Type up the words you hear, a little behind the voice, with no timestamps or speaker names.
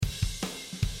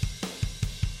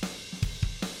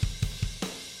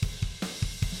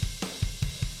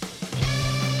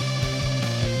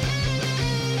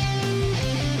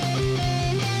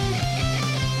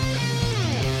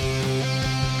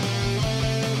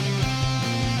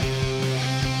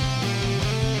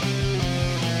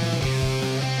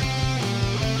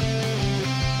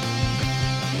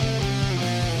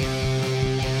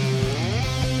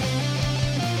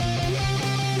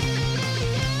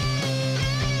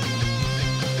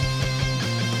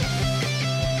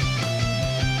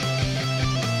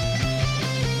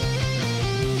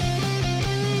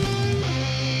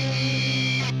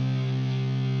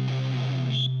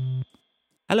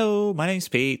my name's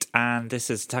Pete, and this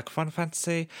is Attack of Final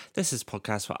Fantasy. This is a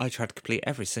podcast where I try to complete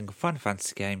every single Final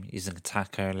Fantasy game using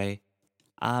attack only.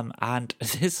 And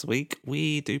this week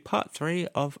we do part 3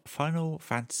 of Final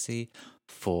Fantasy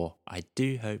IV. I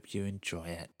do hope you enjoy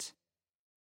it.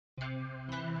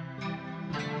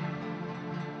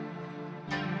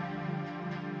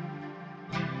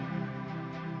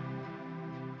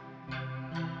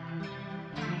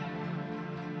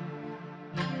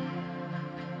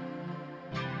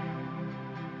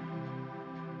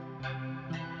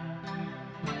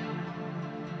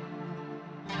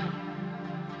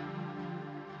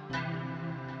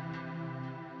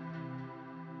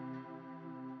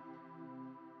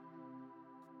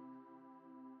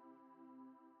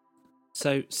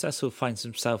 So Cecil finds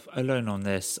himself alone on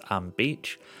this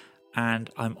beach, and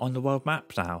I'm on the world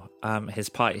map now. His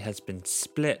party has been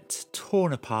split,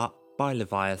 torn apart by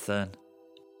Leviathan.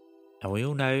 And we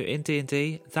all know in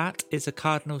D&D that is a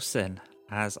cardinal sin,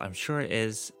 as I'm sure it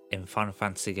is in Final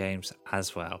Fantasy games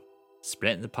as well.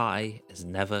 Splitting the party is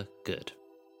never good.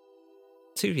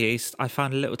 To the east, I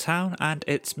found a little town, and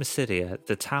it's Mysidia,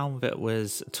 the town that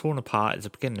was torn apart at the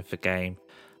beginning of the game.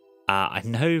 I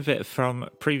know that from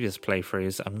previous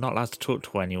playthroughs I'm not allowed to talk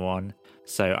to anyone,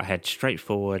 so I head straight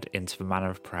forward into the Manor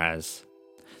of Prayers.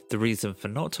 The reason for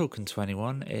not talking to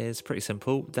anyone is pretty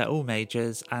simple. They're all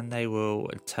mages and they will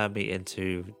turn me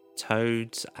into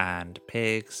toads and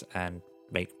pigs and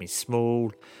make me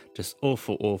small. Just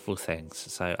awful things,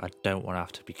 so I don't want to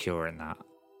have to be curing that.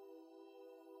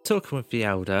 Talking with the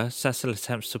Elder, Cecil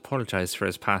attempts to apologise for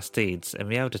his past deeds,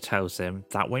 and the Elder tells him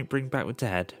that won't bring back the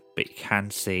dead, but you can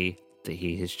see that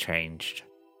he has changed.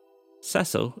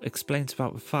 Cecil explains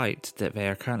about the fight that they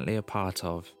are currently a part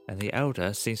of, and the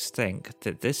Elder seems to think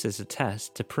that this is a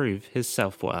test to prove his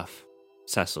self-worth.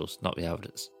 Cecil's, not the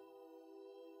Elder's.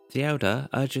 The Elder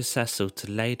urges Cecil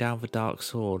to lay down the dark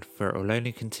sword, for it will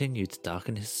only continue to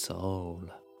darken his soul.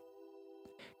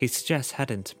 He suggests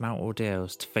heading to Mount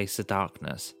Ordeals to face the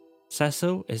darkness.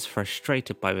 Cecil is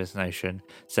frustrated by this notion,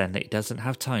 saying that he doesn't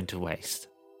have time to waste.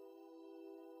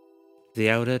 The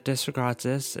Elder disregards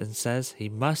this and says he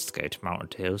must go to Mount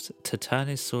Ordeals to turn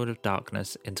his sword of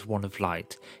darkness into one of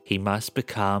light. He must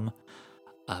become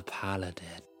a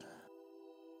paladin.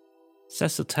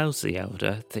 Cecil tells the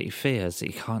Elder that he fears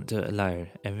that he can't do it alone,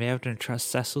 and the Elder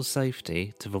entrusts Cecil's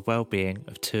safety to the well-being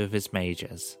of two of his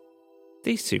mages.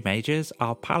 These two mages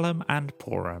are Palom and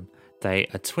Porum. They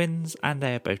are twins and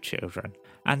they are both children,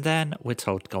 and then we're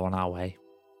told to go on our way.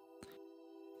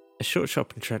 A short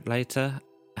shopping trip later,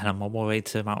 and I'm on my way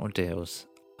to Mount Ordeals.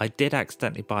 I did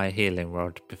accidentally buy a healing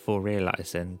rod before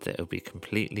realising that it would be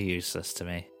completely useless to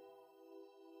me.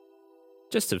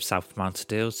 Just to the south of Mount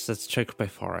Ordeals, there's the Chocobo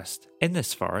Forest. In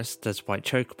this forest, there's White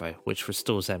Chocobo, which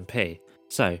restores MP.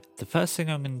 So, the first thing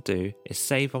I'm going to do is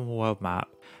save on the world map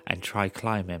and try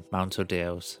climbing Mount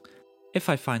Ordeals. If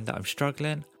I find that I'm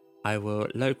struggling, I will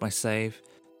load my save,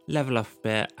 level up a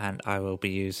bit, and I will be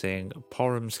using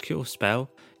Porum's Cure spell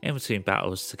in between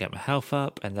battles to get my health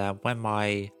up, and then when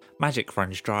my magic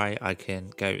runs dry, I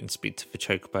can go and speak to the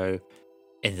Chocobo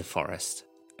in the forest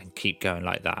and keep going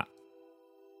like that.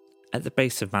 At the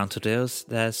base of Mount Ordeals,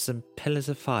 there's some pillars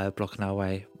of fire blocking our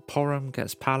way. Porum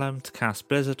gets Palom to cast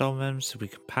Blizzard on them so we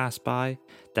can pass by.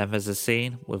 Then there's a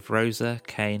scene with Rosa,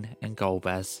 Kain and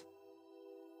Golbez.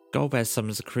 Golbez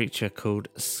summons a creature called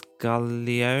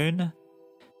Scullione,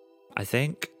 I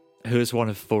think, who is one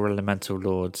of 4 elemental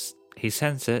lords. He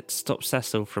sends it to stop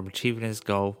Cecil from achieving his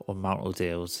goal on Mount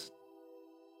Ordeals.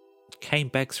 Kain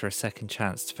begs for a second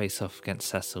chance to face off against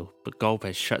Cecil, but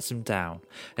Golbez shuts him down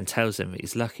and tells him that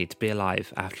he's lucky to be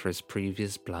alive after his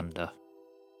previous blunder.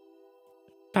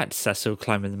 Back to Cecil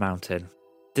climbing the mountain.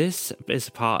 This is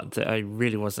a part that I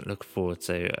really wasn't looking forward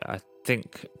to. I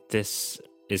think this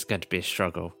is going to be a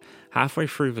struggle. Halfway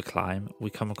through the climb, we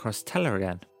come across Teller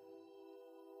again.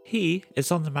 He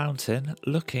is on the mountain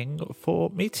looking for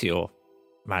meteor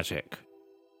magic.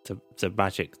 The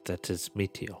magic that is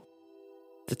meteor.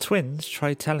 The twins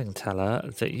try telling Teller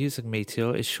that using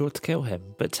meteor is sure to kill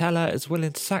him, but Teller is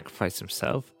willing to sacrifice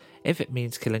himself if it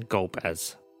means killing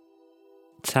Golbez.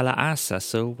 Teller asks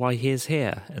Cecil why he is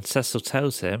here, and Cecil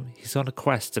tells him he's on a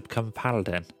quest to become a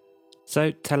paladin.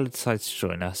 So Teller decides to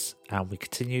join us, and we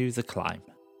continue the climb.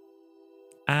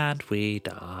 And we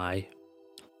die.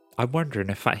 I'm wondering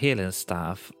if that healing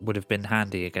staff would have been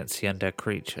handy against the undead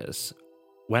creatures.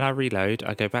 When I reload,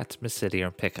 I go back to Mysidia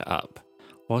and pick it up.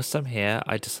 Whilst I'm here,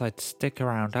 I decide to stick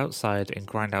around outside and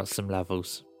grind out some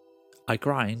levels. I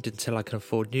grind until I can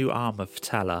afford new armour for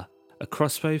Teller, a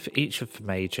crossbow for each of the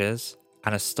mages,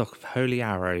 and a stock of holy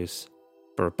arrows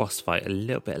for a boss fight a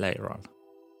little bit later on.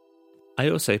 I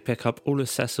also pick up all of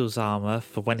Cecil's armour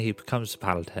for when he becomes a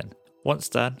paladin. Once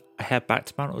done, I head back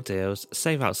to Mount Ordeals,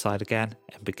 save outside again,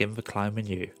 and begin the climb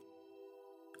anew.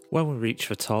 When we reach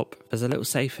the top, there's a little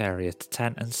safe area to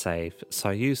tent and save, so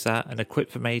I use that and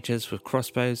equip the mages with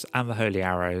crossbows and the holy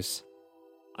arrows.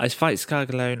 I fight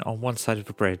Skargalone on one side of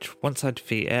the bridge. Once I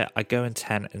defeat it, I go and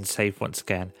tent and save once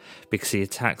again, because he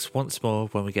attacks once more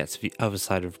when we get to the other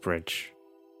side of the bridge.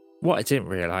 What I didn't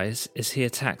realise is he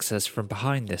attacks us from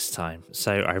behind this time,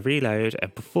 so I reload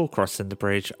and before crossing the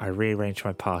bridge I rearrange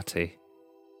my party.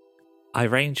 I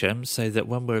arrange them so that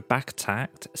when we're back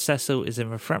attacked, Cecil is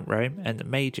in the front row and the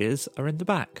mages are in the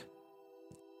back.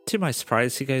 To my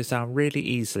surprise, he goes down really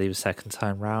easily the second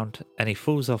time round and he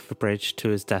falls off the bridge to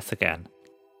his death again.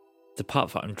 The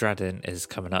part that I'm dreading is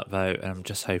coming up though, and I'm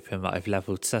just hoping that I've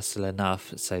levelled Cecil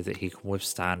enough so that he can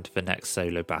withstand the next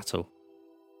solo battle.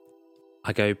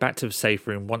 I go back to the safe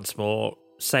room once more,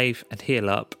 save and heal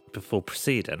up before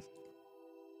proceeding.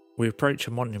 We approach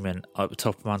a monument at the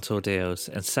top of Mount Ordeals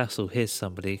and Cecil hears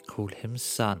somebody call him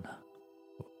son.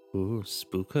 Ooh,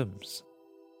 spookums.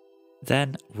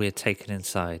 Then we're taken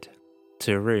inside,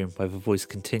 to a room where the voice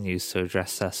continues to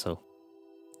address Cecil.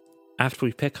 After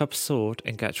we pick up a sword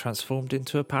and get transformed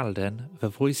into a paladin, the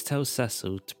voice tells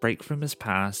Cecil to break from his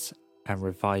past and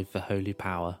revive the holy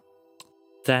power.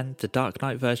 Then the Dark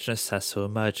Knight version of Cecil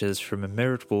emerges from a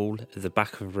mirrored wall at the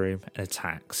back of the room and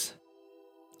attacks.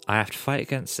 I have to fight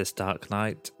against this Dark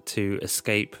Knight to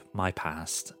escape my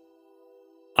past.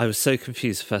 I was so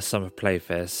confused the first time I played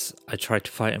this. I tried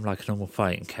to fight him like a normal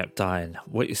fight and kept dying.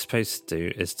 What you're supposed to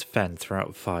do is defend throughout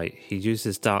the fight. He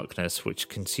uses darkness which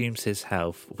consumes his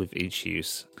health with each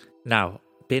use. Now,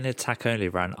 being an attack only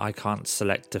run, I can't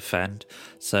select defend,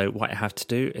 so what I have to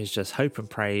do is just hope and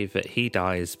pray that he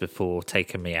dies before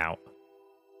taking me out.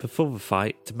 Before the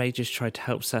fight, the mages try to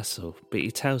help Cecil, but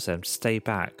he tells them to stay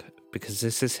back because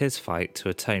this is his fight to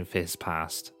atone for his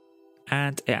past.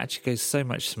 And it actually goes so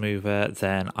much smoother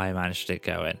than I imagined it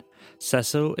going.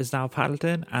 Cecil is now a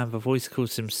paladin and the voice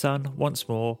calls him son once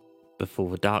more before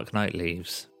the Dark Knight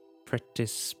leaves. Pretty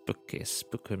spooky,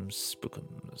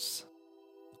 spookums.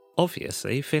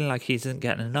 Obviously, feeling like he isn't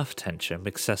getting enough attention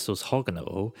because Cecil's hogging it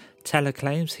all, Teller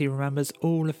claims he remembers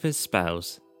all of his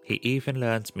spells. He even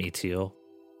learns Meteor.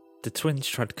 The twins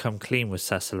try to come clean with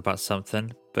Cecil about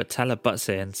something, but Teller butts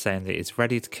in saying that he's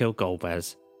ready to kill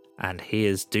Golbez, and he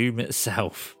is doom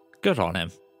itself. Good on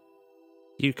him.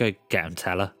 You go get him,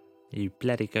 Teller. You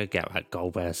bloody go get that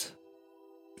Golbez.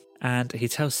 And he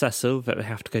tells Cecil that they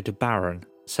have to go to Baron.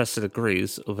 Cecil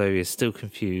agrees, although he is still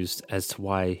confused as to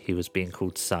why he was being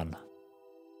called son.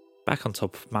 Back on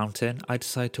top of the mountain, I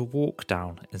decide to walk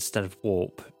down instead of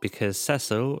warp, because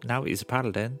Cecil, now he's a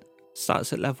paladin,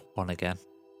 starts at level 1 again.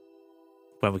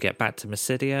 When we get back to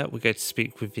Mysidia, we go to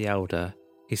speak with the Elder.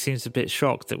 He seems a bit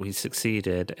shocked that we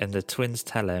succeeded, and the twins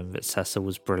tell him that Cecil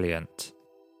was brilliant.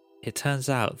 It turns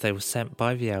out they were sent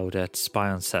by the Elder to spy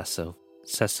on Cecil.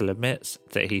 Cecil admits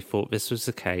that he thought this was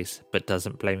the case, but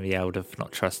doesn't blame the Elder for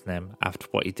not trusting him after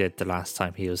what he did the last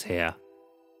time he was here.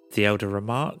 The Elder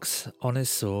remarks on his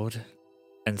sword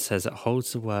and says it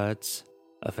holds the words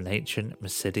of an ancient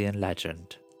Mysidian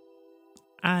legend.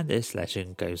 And this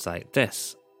legend goes like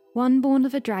this. One born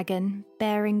of a dragon,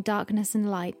 bearing darkness and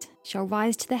light, shall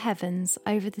rise to the heavens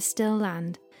over the still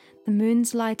land. The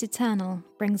moon's light eternal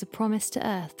brings a promise to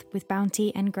earth with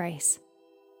bounty and grace.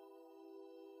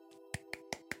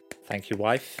 Thank you,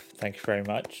 wife. Thank you very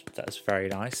much. That was very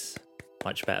nice.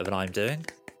 Much better than I'm doing.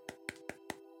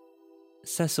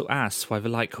 Cecil asks why the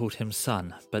light called him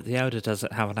son, but the Elder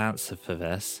doesn't have an answer for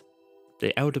this.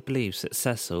 The Elder believes that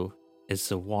Cecil is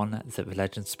the one that the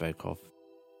legend spoke of.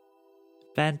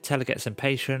 Then Teller gets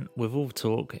impatient with all the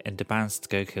talk and demands to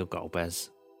go kill Golbez.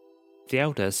 The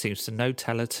Elder seems to know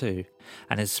Teller too,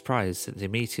 and is surprised that the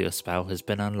Meteor spell has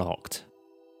been unlocked.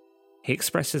 He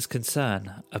expresses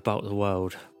concern about the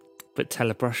world, but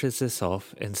Teller brushes this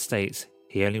off and states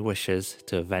he only wishes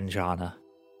to avenge Anna.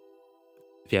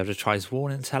 The Elder tries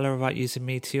warning Teller about using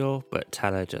Meteor, but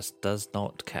Teller just does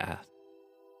not care.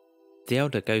 The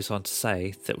Elder goes on to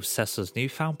say that with Cecil's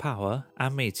newfound power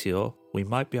and Meteor, we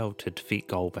might be able to defeat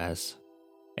Golbez.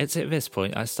 It's at this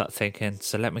point I start thinking,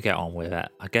 so let me get on with it.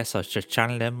 I guess I was just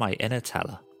channeling my inner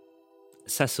Teller.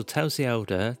 Cecil tells the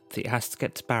Elder that he has to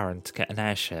get to Baron to get an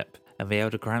airship, and the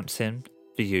Elder grants him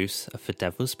the use of the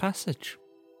Devil's Passage,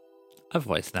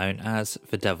 otherwise known as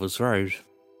the Devil's Road.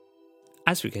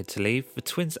 As we get to leave, the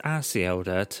twins ask the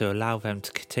Elder to allow them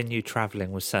to continue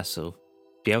travelling with Cecil.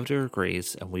 The Elder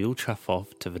agrees and we all chuff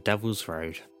off to the Devil's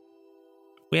Road.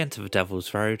 We enter the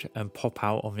Devil's Road and pop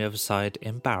out on the other side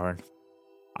in Baron.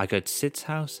 I go to Sid's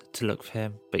house to look for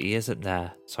him, but he isn't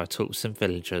there, so I talk to some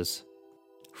villagers.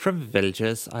 From the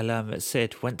villagers, I learn that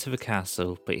Sid went to the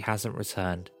castle, but he hasn't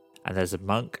returned, and there's a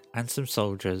monk and some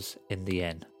soldiers in the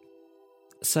inn.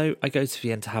 So I go to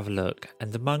the inn to have a look,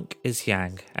 and the monk is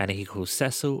Yang, and he calls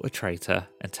Cecil a traitor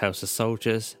and tells the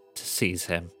soldiers to seize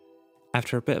him.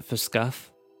 After a bit of a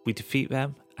scuff, we defeat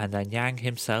them, and then Yang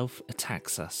himself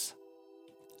attacks us.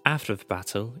 After the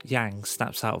battle, Yang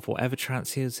snaps out of whatever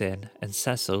trance he was in, and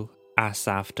Cecil asks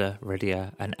after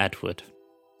Rydia and Edward.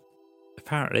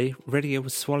 Apparently, Rydia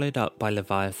was swallowed up by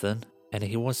Leviathan, and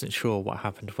he wasn't sure what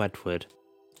happened to Edward.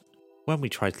 When we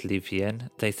try to leave the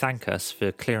inn, they thank us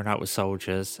for clearing out the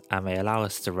soldiers, and they allow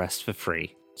us to rest for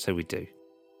free, so we do.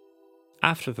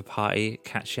 After the party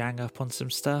catch Yang up on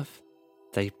some stuff,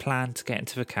 they plan to get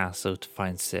into the castle to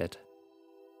find Sid.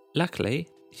 Luckily,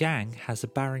 Yang has a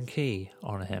Baron key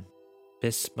on him.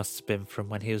 This must have been from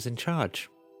when he was in charge.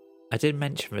 I didn't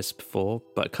mention this before,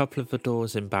 but a couple of the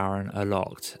doors in Baron are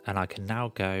locked, and I can now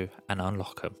go and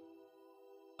unlock them.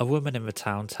 A woman in the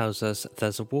town tells us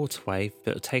there's a waterway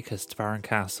that will take us to Baron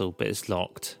Castle, but it's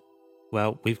locked.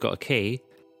 Well, we've got a key,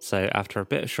 so after a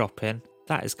bit of shopping,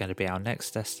 that is going to be our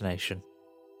next destination.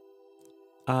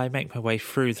 I make my way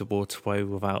through the waterway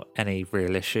without any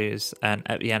real issues, and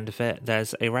at the end of it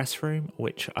there's a restroom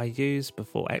which I use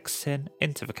before exiting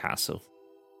into the castle.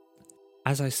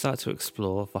 As I start to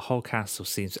explore, the whole castle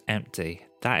seems empty.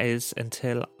 That is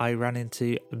until I run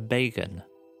into Bacon.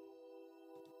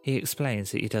 He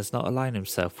explains that he does not align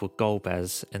himself with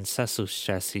Golbez, and Cecil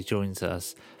suggests he joins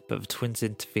us, but the twins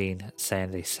intervene,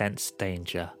 saying they sense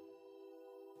danger.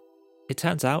 It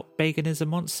turns out Bacon is a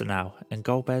monster now, and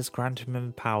Golbez granted him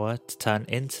the power to turn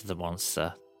into the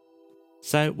monster.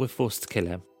 So we're forced to kill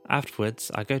him. Afterwards,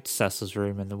 I go to Cecil's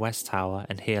room in the West Tower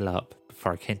and heal up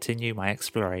before I continue my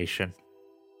exploration.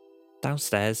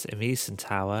 Downstairs in the Eastern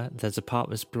Tower, there's a part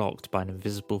that's blocked by an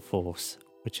invisible force,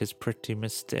 which is pretty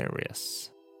mysterious.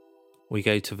 We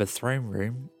go to the throne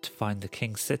room to find the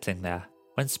king sitting there.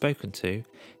 When spoken to,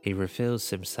 he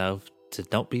reveals himself to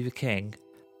not be the king,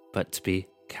 but to be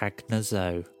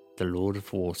Cagnazo, the Lord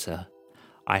of Water.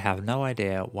 I have no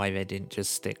idea why they didn't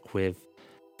just stick with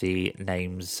the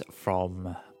names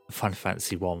from Final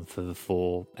Fantasy 1 for the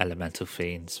 4 elemental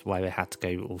fiends, why they had to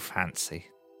go all fancy.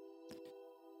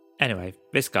 Anyway,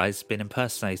 this guy's been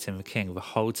impersonating the king the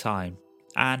whole time,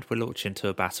 and we're launching into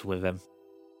a battle with him.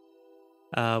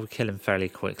 We kill him fairly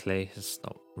quickly, it's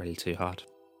not really too hard.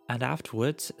 And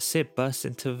afterwards, Sid bursts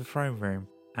into the throne room,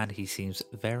 and he seems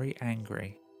very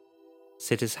angry.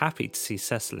 Sid is happy to see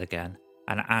Cecil again,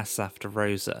 and asks after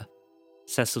Rosa.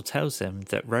 Cecil tells him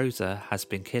that Rosa has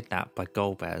been kidnapped by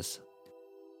Golbez.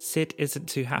 Sid isn't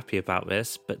too happy about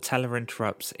this, but Teller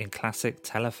interrupts in classic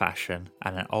Teller fashion,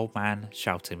 and an old man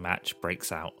shouting match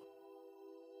breaks out.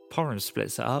 Porum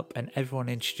splits it up, and everyone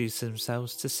introduces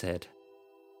themselves to Sid.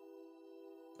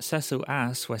 Cecil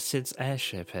asks where Sid's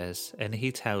airship is, and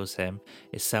he tells him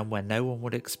it's somewhere no one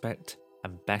would expect,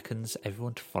 and beckons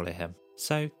everyone to follow him,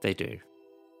 so they do.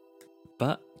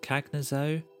 But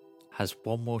Cagnazo has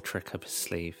one more trick up his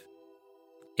sleeve.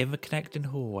 In the connecting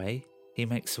hallway, he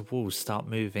makes the walls start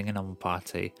moving in on the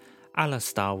party, a la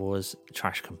Star Wars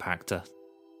trash compactor.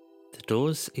 The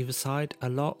doors either side are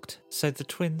locked, so the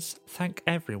twins thank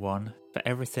everyone for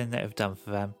everything they have done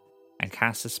for them, and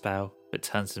cast a spell that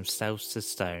turns themselves to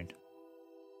stone.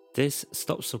 This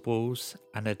stops the walls,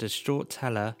 and a distraught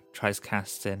Teller tries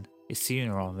casting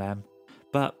Isuna on them,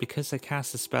 but because they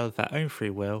cast a spell of their own free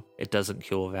will, it doesn't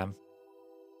cure them.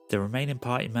 The remaining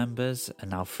party members are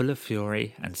now full of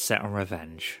fury and set on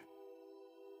revenge.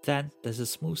 Then there's a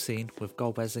small scene with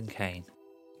Golbez and Kain.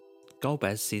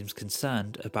 Golbez seems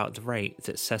concerned about the rate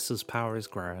that Cecil's power is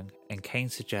growing, and Kain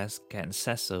suggests getting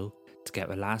Cecil to get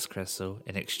the last crystal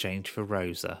in exchange for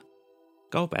Rosa.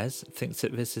 Golbez thinks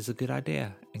that this is a good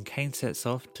idea, and Kain sets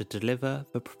off to deliver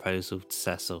the proposal to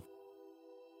Cecil.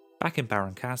 Back in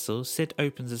Baron Castle, Sid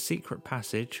opens a secret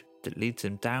passage that leads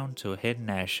him down to a hidden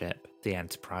airship, the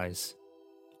Enterprise.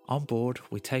 On board,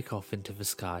 we take off into the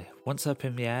sky. Once up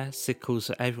in the air, Sid calls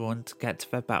for everyone to get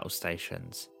to their battle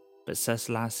stations, but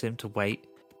Cecil asks him to wait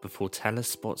before Teller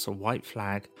spots a white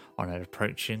flag on an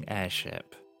approaching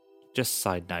airship. Just a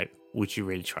side note, would you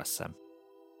really trust them?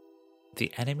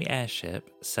 The enemy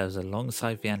airship sails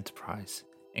alongside the Enterprise,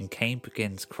 and Kain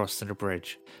begins crossing a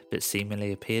bridge that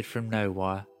seemingly appeared from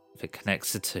nowhere that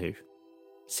connects the two.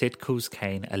 Sid calls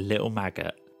Kain a little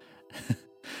maggot,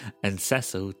 and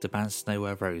Cecil demands to know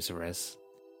where Rosa is.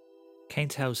 Kain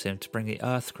tells him to bring the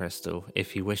Earth Crystal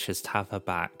if he wishes to have her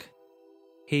back.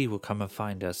 He will come and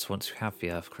find us once we have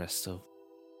the Earth Crystal.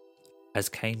 As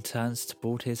Kain turns to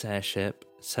board his airship,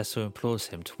 Cecil implores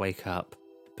him to wake up,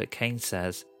 but Kane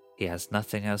says he has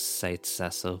nothing else to say to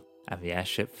Cecil, and the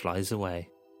airship flies away.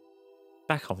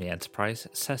 Back on the Enterprise,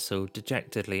 Cecil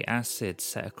dejectedly asks Sid to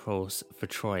set a course for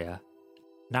Troya.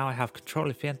 Now I have control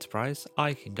of the Enterprise,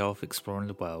 I can go off exploring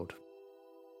the world.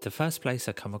 The first place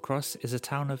I come across is the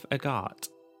town of Agarth.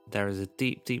 There is a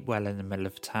deep, deep well in the middle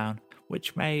of the town,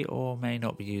 which may or may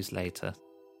not be used later.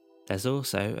 There's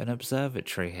also an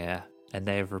observatory here, and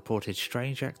they have reported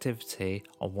strange activity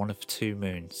on one of 2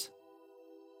 moons.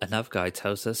 Another guy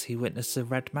tells us he witnessed a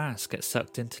red mass get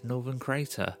sucked into Northern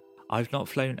Crater. I've not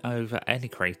flown over any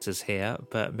craters here,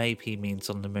 but maybe he means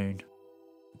on the moon.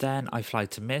 Then I fly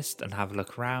to Mist and have a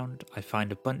look around. I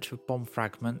find a bunch of bomb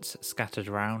fragments scattered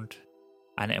around,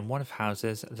 and in one of the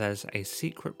houses there's a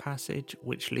secret passage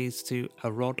which leads to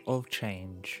a Rod of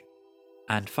Change.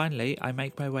 And finally I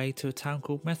make my way to a town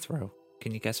called Mithril.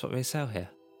 Can you guess what they sell here?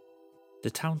 The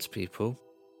townspeople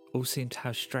all seem to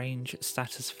have strange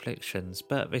status afflictions,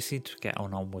 but they seem to get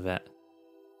on with it.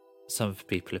 Some of the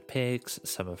people are pigs,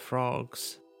 some are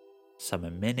frogs, some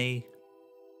are mini.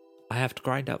 I have to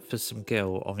grind up for some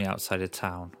gil on the outside of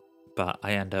town, but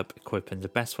I end up equipping the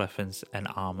best weapons and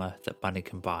armour that Bunny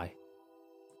can buy.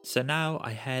 So now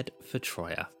I head for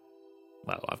Troya.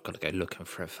 Well, I've got to go looking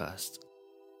for it first.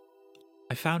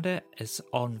 I found it. It's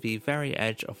on the very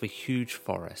edge of a huge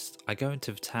forest. I go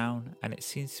into the town and it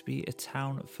seems to be a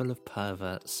town full of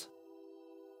perverts.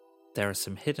 There are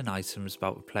some hidden items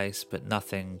about the place, but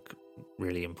nothing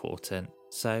really important.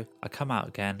 So I come out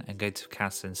again and go to the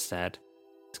castle instead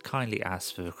to kindly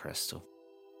ask for the crystal.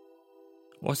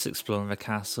 Whilst exploring the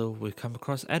castle, we come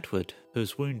across Edward, who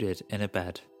is wounded in a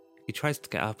bed. He tries to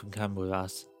get up and come with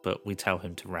us, but we tell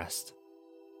him to rest.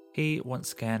 He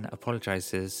once again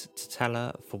apologises to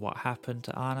Teller for what happened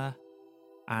to Anna,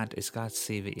 and is glad to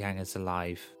see that Yang is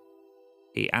alive.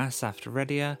 He asks after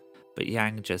Redia, but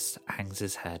Yang just hangs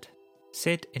his head.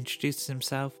 Sid introduces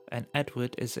himself, and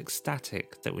Edward is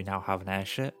ecstatic that we now have an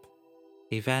airship.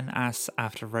 He then asks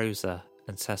after Rosa,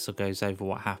 and Cecil goes over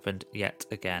what happened yet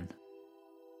again.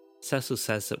 Cecil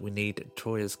says that we need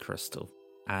Troya's crystal,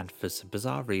 and for some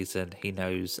bizarre reason he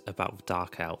knows about the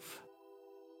Dark Elf.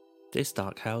 This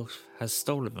Dark Elf has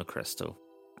stolen the crystal,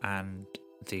 and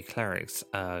the clerics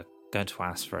are going to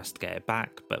ask for us to get it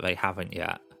back, but they haven't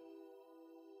yet.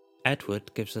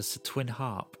 Edward gives us a twin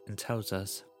harp and tells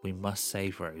us we must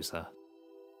save Rosa.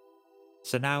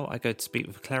 So now I go to speak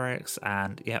with the clerics,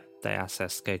 and yep, they ask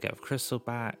us to go get the crystal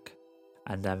back,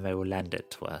 and then they will lend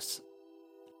it to us.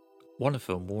 One of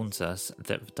them warns us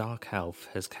that the Dark Elf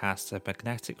has cast a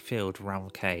magnetic field around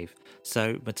the cave,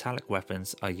 so metallic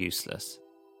weapons are useless.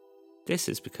 This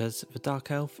is because the Dark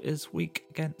Elf is weak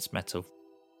against metal.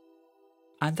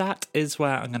 And that is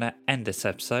where I'm going to end this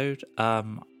episode.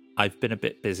 I've been a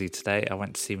bit busy today. I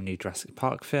went to see the new Jurassic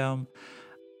Park film,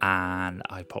 and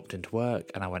I popped into work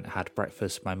and I went and had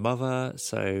breakfast with my mother,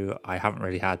 so I haven't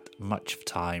really had much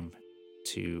time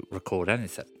to record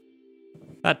anything.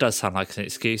 That does sound like an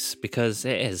excuse, because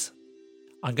it is.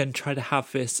 I'm going to try to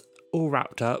have this all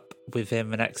wrapped up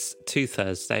within the next 2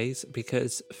 Thursdays,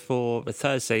 because for the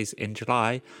Thursdays in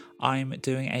July, I'm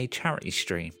doing a charity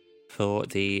stream for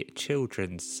the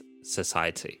Children's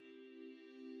Society.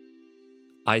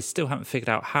 I still haven't figured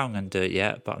out how I'm going to do it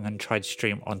yet, but I'm going to try to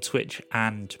stream on Twitch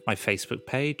and my Facebook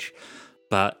page,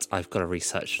 but I've got to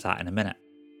research that in a minute.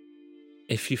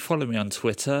 If you follow me on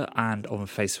Twitter and on the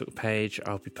Facebook page,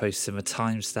 I'll be posting the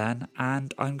times then,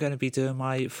 and I'm going to be doing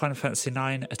my Final Fantasy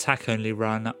IX attack only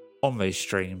run on those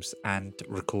streams and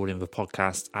recording the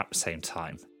podcast at the same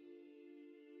time.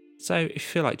 So if you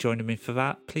feel like joining me for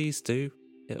that, please do.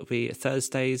 It'll be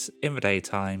Thursdays in the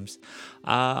daytimes.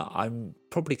 I'm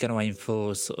probably going to aim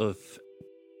for sort of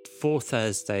 4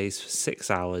 Thursdays for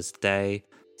 6 hours a day,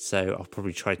 so I'll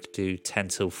probably try to do 10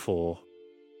 till 4.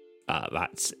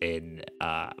 That's in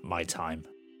my time.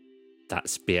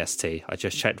 That's BST. I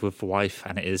just checked with the wife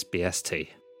and it is BST.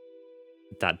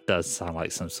 That does sound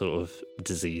like some sort of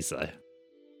disease though.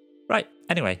 Right,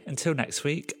 anyway, until next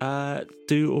week,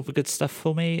 do all the good stuff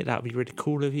for me. That would be really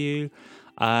cool of you.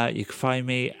 You can find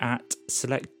me at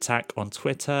Select Attack on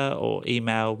Twitter, or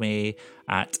email me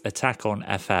at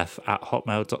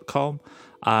attackonff@hotmail.com.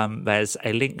 There's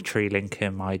a Linktree link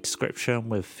in my description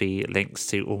with the links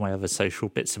to all my other social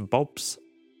bits and bobs.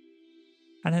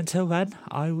 And until then,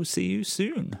 I will see you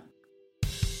soon.